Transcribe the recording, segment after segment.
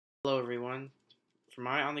Hello everyone. For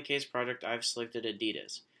my On the Case project, I've selected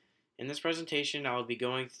Adidas. In this presentation, I'll be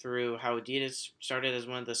going through how Adidas started as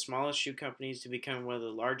one of the smallest shoe companies to become one of the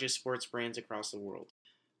largest sports brands across the world.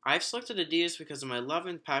 I've selected Adidas because of my love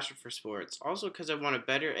and passion for sports, also because I want to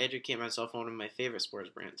better educate myself on one of my favorite sports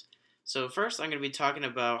brands. So first, I'm going to be talking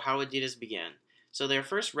about how Adidas began. So they were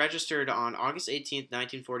first registered on August 18th,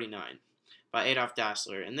 1949 by Adolf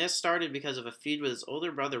Dassler, and this started because of a feud with his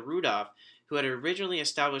older brother Rudolf, who had originally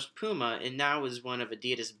established Puma and now is one of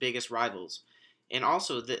Adidas' biggest rivals. And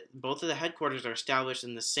also, both of the headquarters are established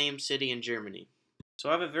in the same city in Germany. So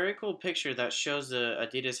I have a very cool picture that shows the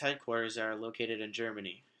Adidas headquarters that are located in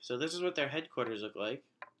Germany. So this is what their headquarters look like.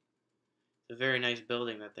 It's a very nice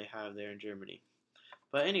building that they have there in Germany.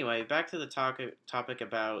 But anyway, back to the topic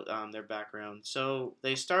about their background. So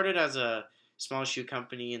they started as a small shoe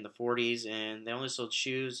company in the 40s, and they only sold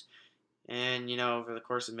shoes. And over the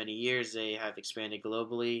course of many years, they have expanded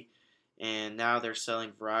globally, and now they're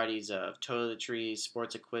selling varieties of toiletries,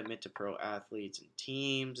 sports equipment to pro athletes and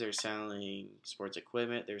teams. They're selling sports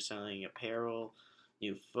equipment, they're selling apparel,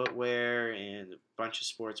 new footwear, and a bunch of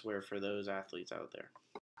sportswear for those athletes out there.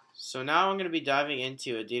 So now I'm going to be diving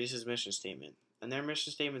into Adidas' mission statement. And their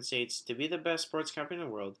mission statement states, to be the best sports company in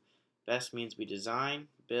the world, best means we design,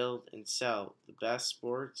 build, and sell the best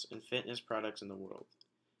sports and fitness products in the world,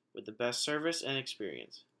 with the best service and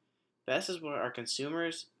experience. Best is what our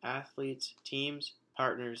consumers, athletes, teams,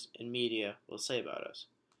 partners, and media will say about us.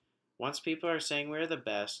 Once people are saying we're the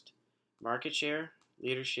best, market share,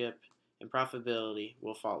 leadership, and profitability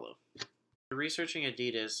will follow. Researching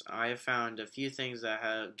Adidas, I have found a few things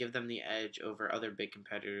that give them the edge over other big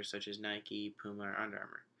competitors such as Nike, Puma, or Under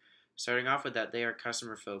Armour. Starting off with that, they are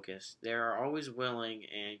customer focused. They are always willing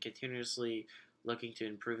and continuously looking to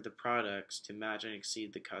improve the products to match and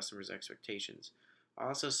exceed the customer's expectations.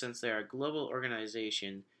 Also, since they are a global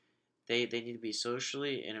organization, they need to be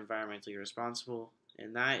socially and environmentally responsible,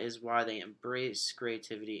 and that is why they embrace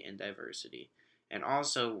creativity and diversity. And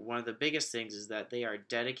also, one of the biggest things is that they are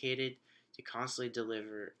dedicated to constantly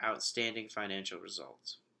deliver outstanding financial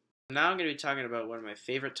results. Now I'm going to be talking about one of my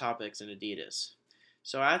favorite topics in Adidas.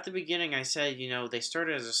 So at the beginning, I said, they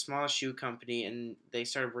started as a small shoe company and they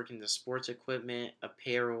started working the sports equipment,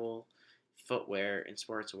 apparel, footwear, and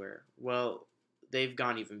sportswear. Well, they've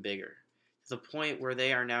gone even bigger to the point where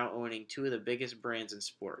they are now owning two of the biggest brands in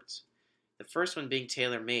sports. The first one being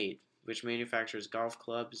TaylorMade, which manufactures golf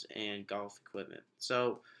clubs and golf equipment.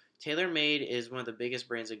 So TaylorMade is one of the biggest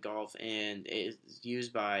brands in golf and is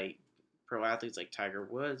used by pro athletes like Tiger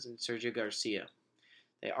Woods and Sergio Garcia.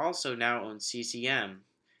 They also now own CCM,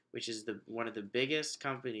 which is one of the biggest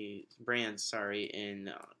brands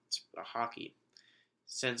in hockey.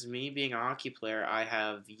 Since me being a hockey player, I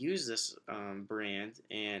have used this brand,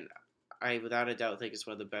 and I without a doubt think it's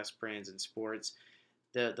one of the best brands in sports.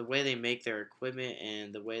 The way they make their equipment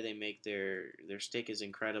and the way they make their stick is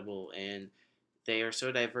incredible, and they are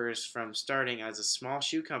so diverse from starting as a small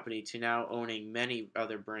shoe company to now owning many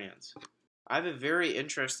other brands. I have a very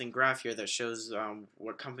interesting graph here that shows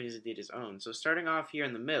what companies Adidas owns. So starting off here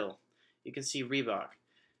in the middle, you can see Reebok.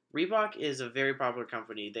 Reebok is a very popular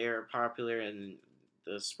company. They are popular in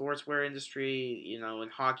the sportswear industry, in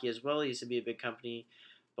hockey as well. It used to be a big company,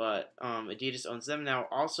 but Adidas owns them now.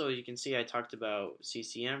 Also, you can see I talked about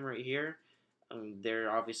CCM right here.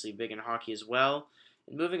 They're obviously big in hockey as well.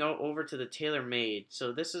 And moving over to the TaylorMade.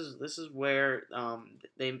 So this is where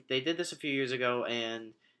they did this a few years ago,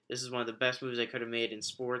 and this is one of the best moves they could have made in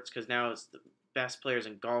sports because now it's the best players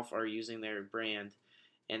in golf are using their brand,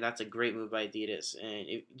 and that's a great move by Adidas.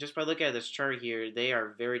 And just by looking at this chart here, they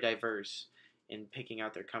are very diverse in picking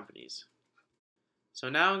out their companies. So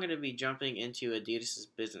now I'm going to be jumping into Adidas'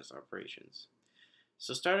 business operations.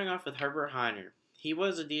 So starting off with Herbert Hainer. He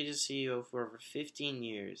was Adidas CEO for over 15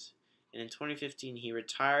 years, and in 2015 he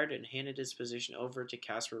retired and handed his position over to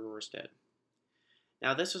Kasper Rorsted.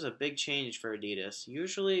 Now this was a big change for Adidas.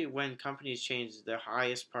 Usually when companies change the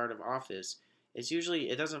highest part of office,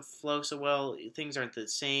 it doesn't flow so well, things aren't the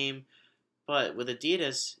same, but with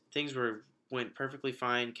Adidas, went perfectly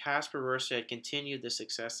fine. Kasper Rorsted continued the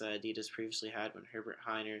success that Adidas previously had when Herbert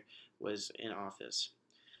Hainer was in office.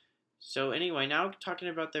 So anyway, now talking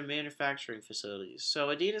about their manufacturing facilities. So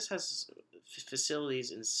Adidas has facilities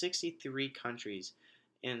in 63 countries,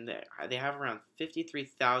 and they have around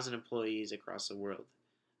 53,000 employees across the world.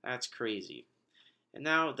 That's crazy. And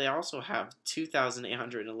now they also have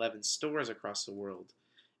 2,811 stores across the world.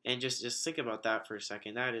 And just think about that for a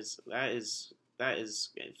second. That is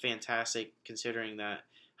fantastic considering that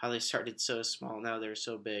how they started so small, now they're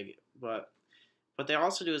so big. But what they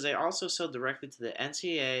also do is they also sell directly to the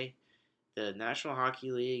NCAA, the National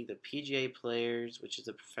Hockey League, the PGA Players, which is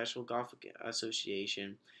the Professional Golf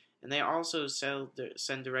Association, and they also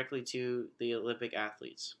send directly to the Olympic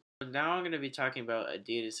athletes. So now I'm going to be talking about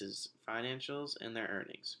Adidas's financials and their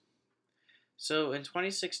earnings. So in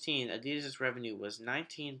 2016, Adidas' revenue was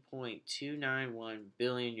 19.291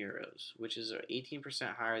 billion euros, which is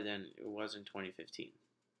 18% higher than it was in 2015.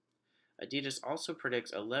 Adidas also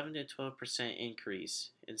predicts 11 to 12%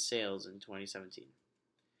 increase in sales in 2017.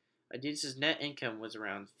 Adidas' net income was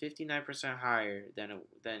around 59% higher than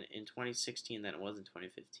in 2016 than it was in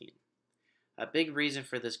 2015. A big reason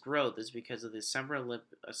for this growth is because of the Summer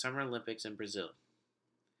Olympics in Brazil.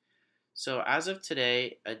 So as of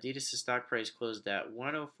today, Adidas' stock price closed at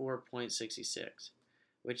 104.66,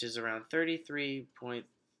 which is around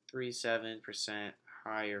 33.37%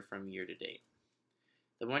 higher from year to date.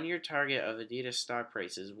 The 1-year target of Adidas stock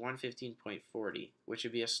price is 115.40, which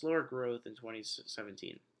would be a slower growth in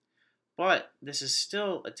 2017. But this is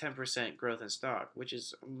still a 10% growth in stock, which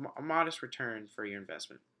is a modest return for your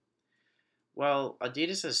investment. While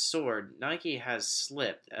Adidas has soared, Nike has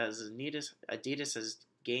slipped as Adidas has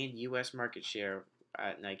gained U.S. market share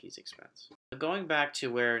at Nike's expense. Going back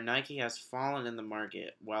to where Nike has fallen in the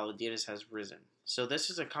market while Adidas has risen. So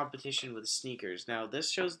this is a competition with sneakers. Now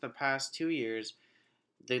this shows the past 2 years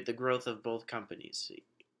the growth of both companies.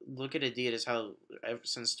 Look at Adidas, how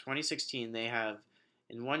since 2016 they have,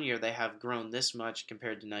 in 1 year they have grown this much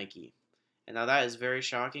compared to Nike. And now that is very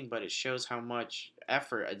shocking, but it shows how much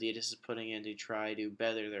effort Adidas is putting in to try to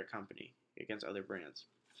better their company against other brands.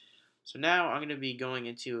 So now I'm going to be going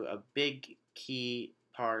into a big key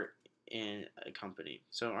part in a company.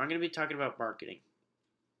 So I'm going to be talking about marketing.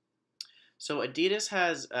 So Adidas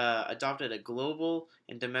has adopted a global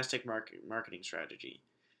and domestic marketing strategy.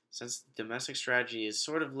 Since the domestic strategy is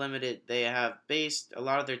sort of limited, they have based a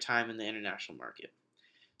lot of their time in the international market.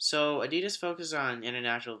 So Adidas focuses on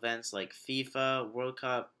international events like FIFA, World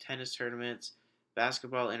Cup, tennis tournaments,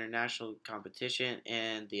 basketball international competition,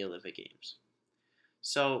 and the Olympic Games.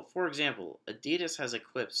 So, for example, Adidas has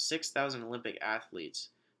equipped 6,000 Olympic athletes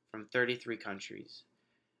from 33 countries.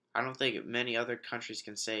 I don't think many other countries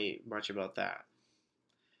can say much about that.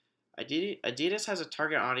 Adidas has a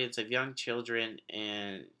target audience of young children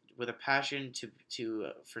and with a passion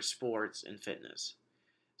for sports and fitness.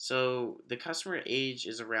 So the customer age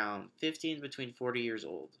is around 15 between 40 years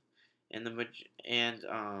old, and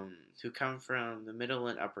who come from the middle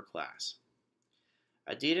and upper class.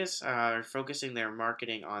 Adidas are focusing their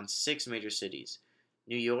marketing on 6 major cities: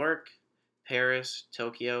 New York, Paris,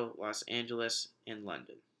 Tokyo, Los Angeles, and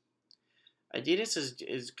London. Adidas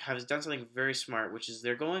has done something very smart, which is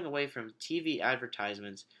they're going away from TV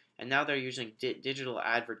advertisements, and now they're using digital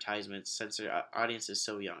advertisements since their audience is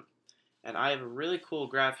so young. And I have a really cool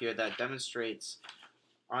graph here that demonstrates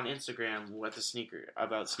on Instagram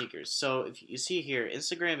about sneakers. So if you see here,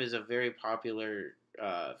 Instagram is a very popular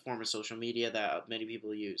form of social media that many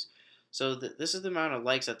people use. So this is the amount of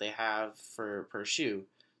likes that they have per shoe.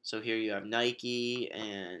 So here you have Nike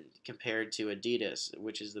and compared to Adidas,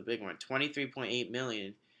 which is the big one, 23.8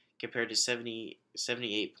 million compared to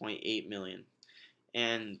 78.8 million.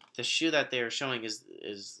 And the shoe that they are showing is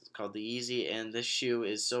called the Yeezy, and this shoe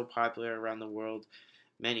is so popular around the world.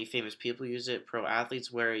 Many famous people use it. Pro athletes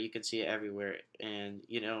wear it. You can see it everywhere. And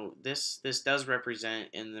this does represent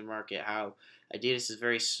in the market how Adidas is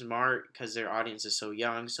very smart because their audience is so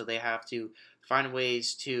young. So they have to find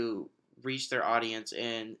ways to reach their audience.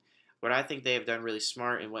 And what I think they have done really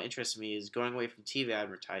smart and what interests me is going away from TV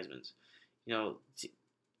advertisements.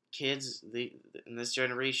 Kids in this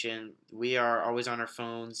generation, we are always on our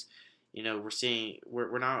phones. We're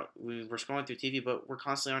scrolling through TV, but we're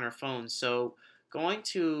constantly on our phones. So going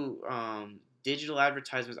to digital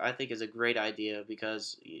advertisements, I think, is a great idea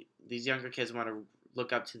because these younger kids want to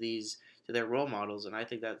look up to their role models, and I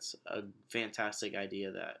think that's a fantastic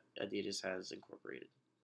idea that Adidas has incorporated.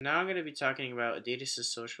 Now I'm going to be talking about Adidas'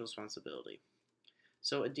 social responsibility.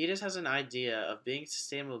 So Adidas has an idea of being a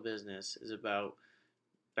sustainable business is about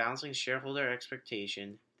balancing shareholder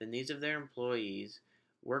expectation, the needs of their employees,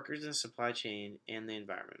 workers in the supply chain, and the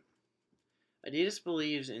environment. Adidas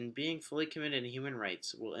believes in being fully committed to human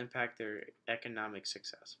rights will impact their economic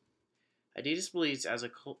success. Adidas believes as a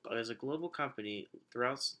global company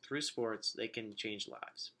through sports they can change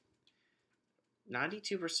lives.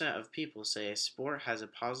 92% of people say a sport has a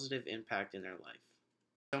positive impact in their life.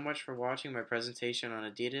 So much for watching my presentation on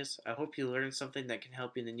Adidas. I hope you learned something that can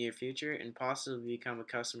help you in the near future and possibly become a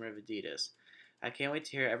customer of Adidas. I can't wait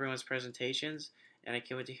to hear everyone's presentations, and I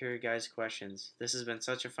can't wait to hear your guys' questions. This has been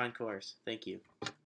such a fun course. Thank you.